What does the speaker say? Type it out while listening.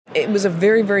It was a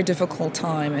very, very difficult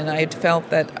time, and I felt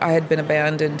that I had been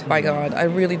abandoned by God. I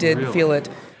really did feel it.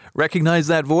 Recognize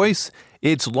that voice?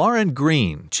 It's Lauren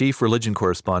Green, chief religion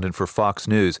correspondent for Fox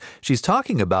News. She's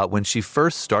talking about when she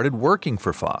first started working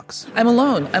for Fox. I'm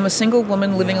alone. I'm a single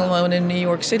woman living alone in New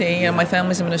York City, and my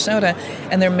family's in Minnesota,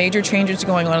 and there are major changes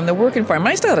going on in the work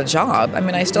environment. I still had a job. I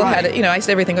mean, I still had, I still had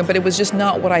everything, but it was just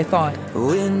not what I thought.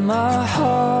 When my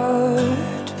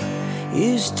heart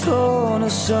is torn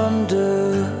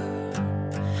asunder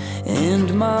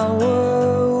and my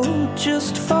world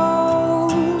just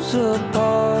falls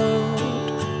apart,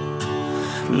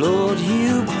 Lord,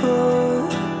 you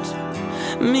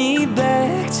put me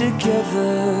back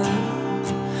together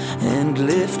and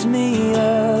lift me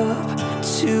up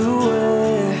to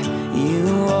where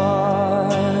you are.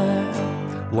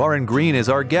 Lauren Green is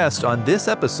our guest on this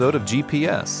episode of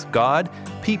GPS, God,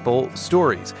 People,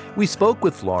 Stories. We spoke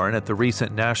with Lauren at the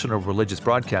recent National Religious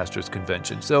Broadcasters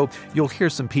Convention, so you'll hear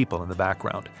some people in the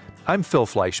background. I'm Phil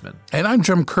Fleischman. And I'm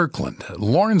Jim Kirkland.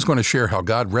 Lauren's going to share how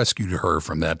God rescued her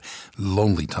from that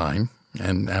lonely time.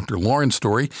 And after Lauren's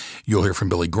story, you'll hear from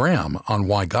Billy Graham on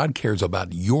why God cares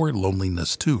about your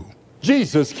loneliness too.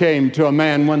 Jesus came to a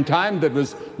man one time that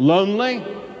was lonely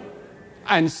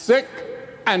and sick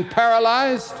and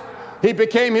paralyzed. He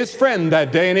became his friend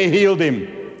that day and he healed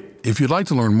him. If you'd like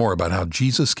to learn more about how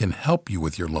Jesus can help you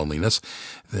with your loneliness,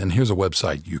 then here's a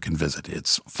website you can visit.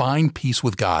 It's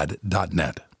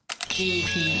findpeacewithgod.net.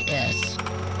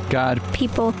 GPS. God.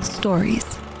 People. Stories.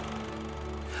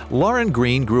 Lauren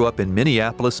Green grew up in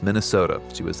Minneapolis, Minnesota.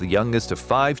 She was the youngest of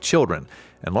 5 children.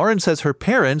 And Lauren says her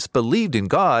parents believed in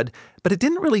God, but it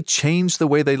didn't really change the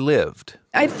way they lived.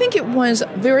 I think it was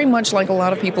very much like a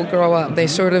lot of people grow up. They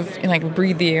sort of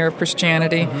breathe the air of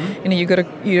Christianity. You go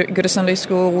to Sunday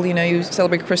school. You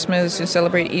celebrate Christmas, you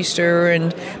celebrate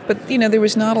Easter, but there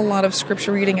was not a lot of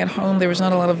scripture reading at home. There was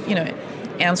not a lot of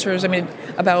answers.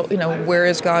 About where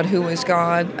is God, who is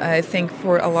God. I think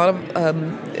for a lot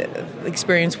of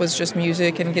experience was just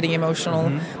music and getting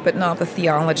emotional, but not the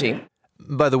theology.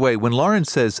 By the way, when Lauren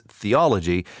says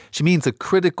theology, she means a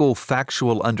critical,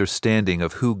 factual understanding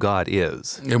of who God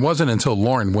is. It wasn't until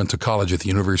Lauren went to college at the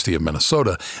University of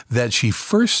Minnesota that she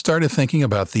first started thinking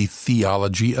about the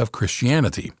theology of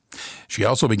Christianity. She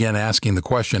also began asking the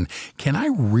question, can I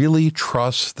really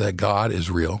trust that God is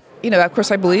real? Of course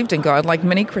I believed in God, like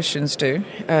many Christians do,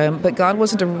 but God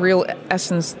wasn't a real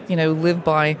essence, lived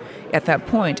by at that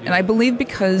point. And I believe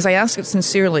because I asked it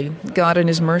sincerely, God in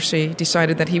His mercy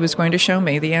decided that He was going to show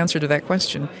me the answer to that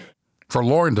question. For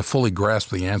Lauren to fully grasp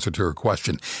the answer to her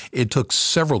question, it took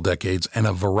several decades and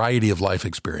a variety of life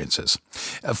experiences.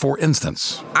 For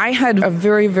instance, I had a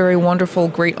very, very wonderful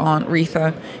great aunt,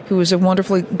 Retha, who was a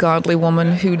wonderfully godly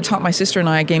woman who taught my sister and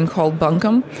I a game called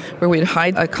Bunkum, where we'd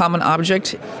hide a common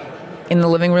object in the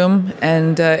living room,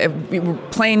 and we were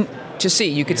playing to see.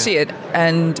 You could see it,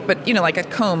 but like a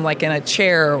comb, like in a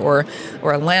chair or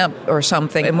a lamp or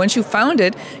something. And once you found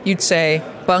it, you'd say,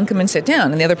 "Bunkum," and sit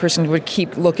down, and the other person would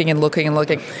keep looking and looking and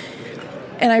looking.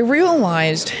 And I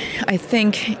realized, I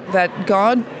think, that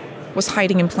God was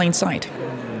hiding in plain sight.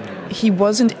 He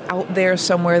wasn't out there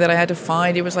somewhere that I had to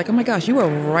find. It was like, oh my gosh, you are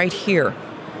right here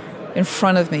in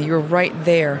front of me. You're right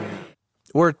there.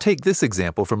 Or take this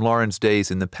example from Lauren's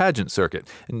days in the pageant circuit.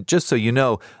 And just so you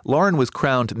know, Lauren was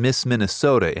crowned Miss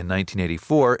Minnesota in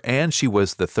 1984, and she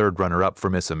was the third runner-up for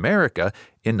Miss America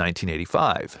in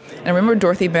 1985. And I remember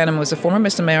Dorothy Benham was a former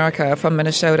Miss America from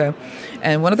Minnesota,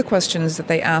 and one of the questions that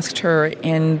they asked her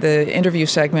in the interview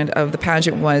segment of the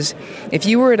pageant was, if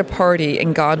you were at a party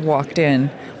and God walked in,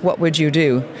 what would you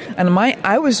do? And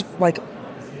I was like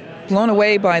blown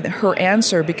away by her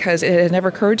answer because it had never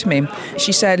occurred to me.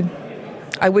 She said,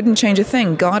 I wouldn't change a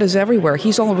thing. God is everywhere.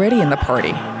 He's already in the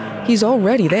party. He's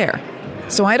already there.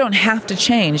 So I don't have to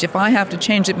change. If I have to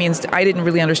change, it means I didn't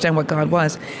really understand what God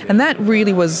was. And that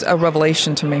really was a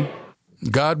revelation to me.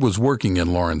 God was working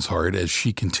in Lauren's heart as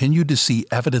she continued to see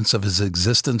evidence of His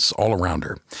existence all around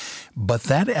her. But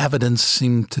that evidence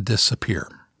seemed to disappear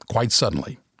quite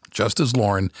suddenly, just as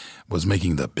Lauren was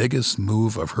making the biggest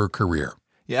move of her career.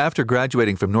 After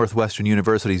graduating from Northwestern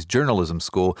University's journalism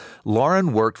school,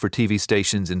 Lauren worked for TV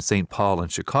stations in St. Paul and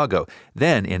Chicago.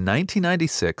 Then, in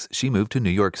 1996, she moved to New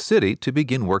York City to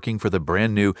begin working for the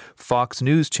brand new Fox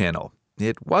News channel.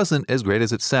 It wasn't as great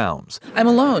as it sounds. I'm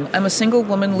alone. I'm a single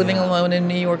woman living alone in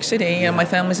New York City, and my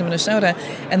family's in Minnesota,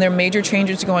 and there are major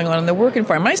changes going on in the work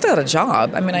environment. I still had a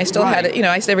job. I still had, I still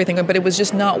had everything, but it was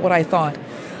just not what I thought.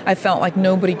 I felt like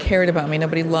nobody cared about me,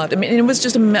 nobody loved. It was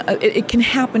just it can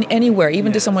happen anywhere,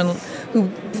 even to someone who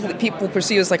people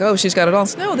perceive as like, oh, she's got it all.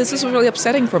 No, this is really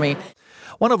upsetting for me.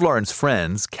 One of Lauren's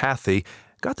friends, Kathy,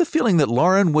 got the feeling that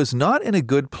Lauren was not in a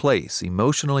good place,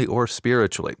 emotionally or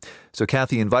spiritually. So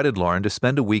Kathy invited Lauren to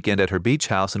spend a weekend at her beach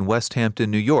house in West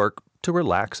Hampton, New York, to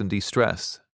relax and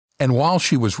de-stress. And while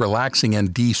she was relaxing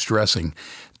and de-stressing,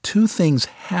 two things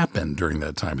happened during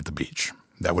that time at the beach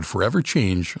that would forever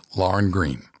change Lauren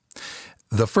Green.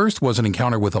 The first was an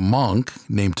encounter with a monk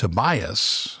named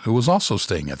Tobias, who was also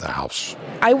staying at the house.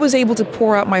 I was able to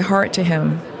pour out my heart to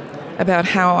him about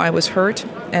how I was hurt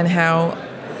and how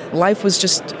life was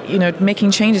just,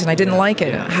 making changes, and I didn't like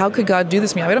it. How could God do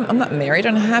this to me? I'm not married.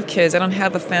 I don't have kids. I don't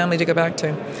have a family to go back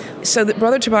to. So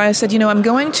Brother Tobias said, I'm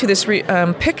going to this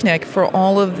picnic for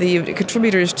all of the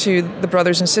contributors to the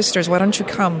Brothers and Sisters. Why don't you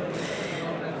come?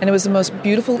 And it was the most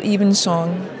beautiful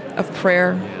evensong of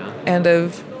prayer and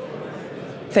of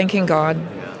thanking God.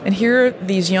 And here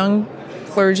these young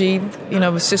clergy,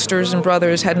 sisters and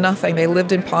brothers had nothing. They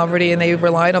lived in poverty and they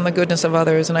relied on the goodness of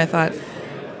others. And I thought,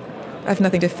 I have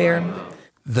nothing to fear.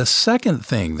 The second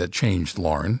thing that changed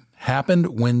Lauren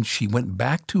happened when she went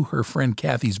back to her friend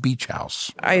Kathy's beach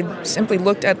house. I simply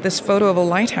looked at this photo of a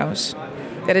lighthouse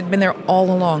that had been there all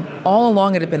along. All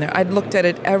along it had been there. I'd looked at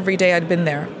it every day I'd been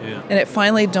there. Yeah. And it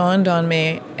finally dawned on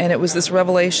me, and it was this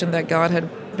revelation that God had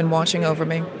been watching over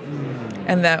me.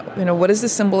 And that, what is the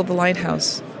symbol of the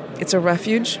lighthouse? It's a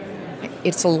refuge.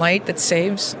 It's a light that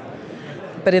saves.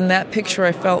 But in that picture,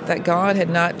 I felt that God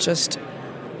had not just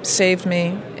saved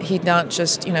me. He'd not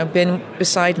just, been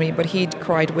beside me, but he'd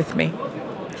cried with me.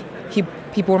 He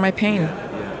bore my pain.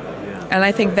 And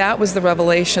I think that was the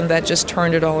revelation that just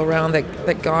turned it all around,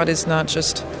 that God is not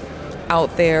just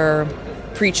out there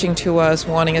preaching to us,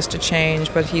 wanting us to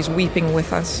change, but he's weeping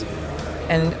with us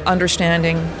and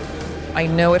understanding, I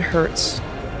know it hurts,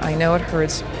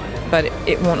 but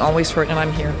it won't always hurt, and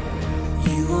I'm here.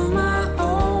 You are my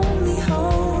only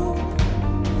hope.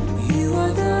 You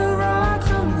are the rock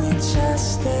on which I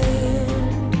stand.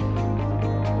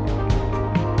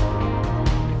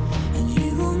 And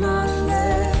you will not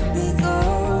let me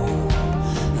go.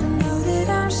 I know that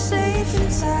I'm safe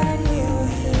inside your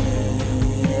hands.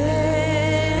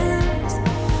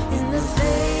 In the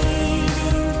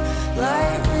fading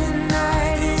light when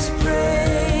night is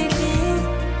breaking,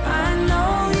 I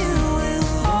know you will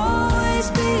always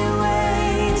be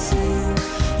waiting.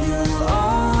 You'll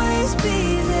always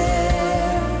be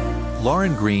there.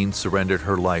 Lauren Green surrendered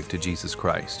her life to Jesus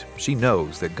Christ. She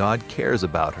knows that God cares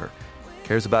about her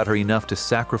enough to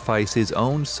sacrifice his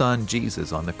own son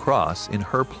Jesus on the cross in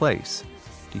her place.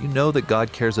 Do you know that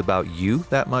God cares about you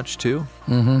that much too?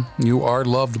 You are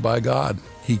loved by God.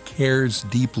 He cares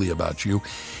deeply about you,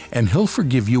 and he'll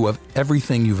forgive you of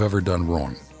everything you've ever done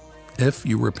wrong if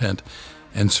you repent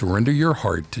and surrender your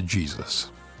heart to Jesus.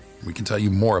 We can tell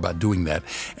you more about doing that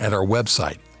at our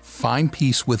website,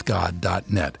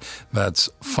 findpeacewithgod.net. That's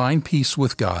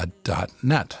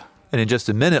findpeacewithgod.net. And in just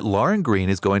a minute, Lauren Green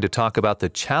is going to talk about the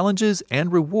challenges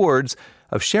and rewards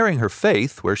of sharing her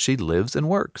faith where she lives and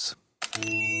works.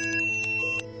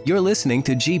 You're listening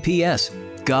to GPS,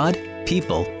 God,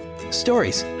 People,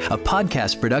 Stories, a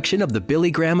podcast production of the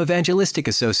Billy Graham Evangelistic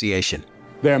Association.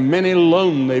 There are many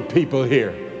lonely people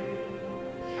here.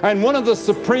 And one of the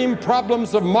supreme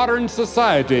problems of modern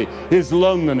society is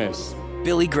loneliness.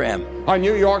 Billy Graham. A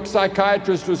New York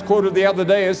psychiatrist was quoted the other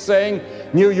day as saying,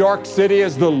 New York City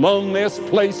is the loneliest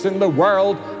place in the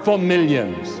world for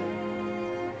millions.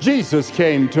 Jesus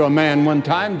came to a man one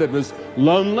time that was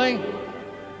lonely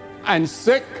and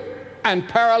sick and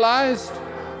paralyzed.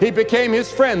 He became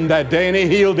his friend that day and he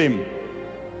healed him.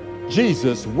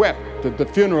 Jesus wept at the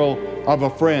funeral of a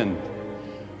friend.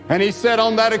 And he said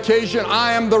on that occasion,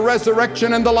 I am the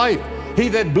resurrection and the life. He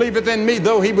that believeth in me,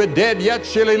 though he were dead, yet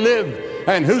shall he live.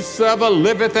 And whosoever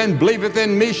liveth and believeth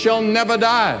in me shall never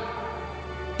die.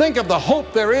 Think of the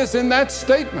hope there is in that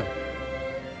statement.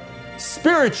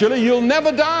 Spiritually, you'll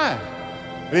never die.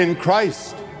 In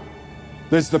Christ,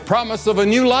 there's the promise of a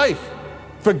new life,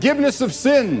 forgiveness of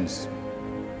sins,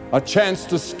 a chance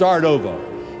to start over.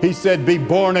 He said, be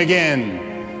born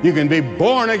again. You can be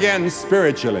born again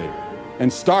spiritually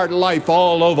and start life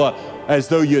all over as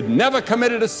though you'd never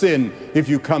committed a sin if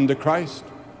you come to Christ.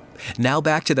 Now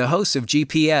back to the hosts of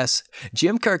GPS,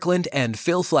 Jim Kirkland and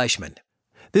Phil Fleischman.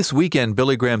 This weekend,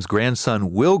 Billy Graham's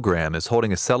grandson, Will Graham, is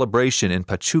holding a celebration in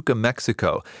Pachuca,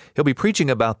 Mexico. He'll be preaching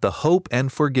about the hope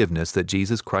and forgiveness that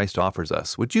Jesus Christ offers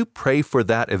us. Would you pray for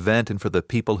that event and for the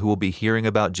people who will be hearing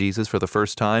about Jesus for the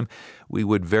first time? we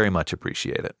would very much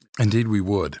appreciate it. Indeed, we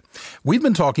would. We've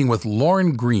been talking with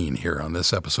Lauren Green here on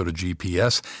this episode of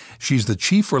GPS. She's the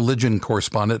chief religion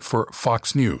correspondent for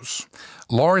Fox News.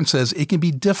 Lauren says it can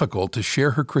be difficult to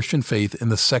share her Christian faith in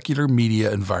the secular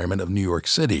media environment of New York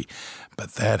City,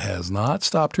 but that has not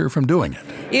stopped her from doing it.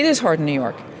 It is hard in New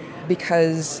York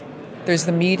because there's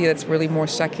the media that's really more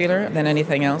secular than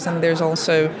anything else, and there's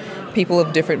also people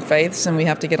of different faiths, and we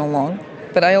have to get along.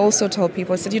 But I also told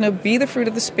people, I said, be the fruit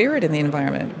of the Spirit in the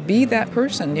environment. Be that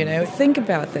person, Think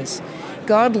about this.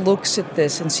 God looks at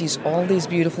this and sees all these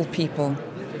beautiful people,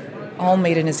 all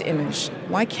made in His image.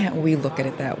 Why can't we look at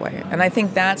it that way? And I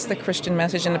think that's the Christian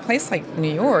message. In a place like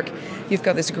New York, you've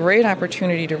got this great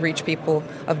opportunity to reach people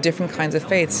of different kinds of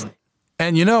faiths.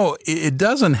 And it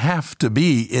doesn't have to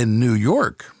be in New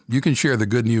York. You can share the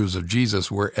good news of Jesus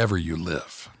wherever you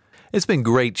live. It's been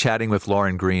great chatting with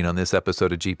Lauren Green on this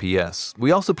episode of GPS.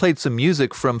 We also played some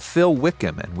music from Phil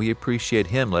Wickham, and we appreciate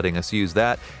him letting us use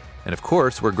that. And of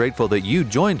course, we're grateful that you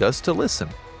joined us to listen.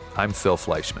 I'm Phil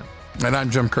Fleischman. And I'm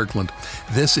Jim Kirkland.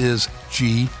 This is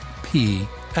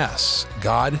GPS,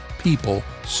 God, People,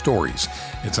 Stories.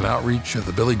 It's an outreach of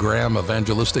the Billy Graham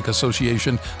Evangelistic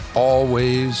Association.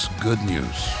 Always good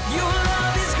news.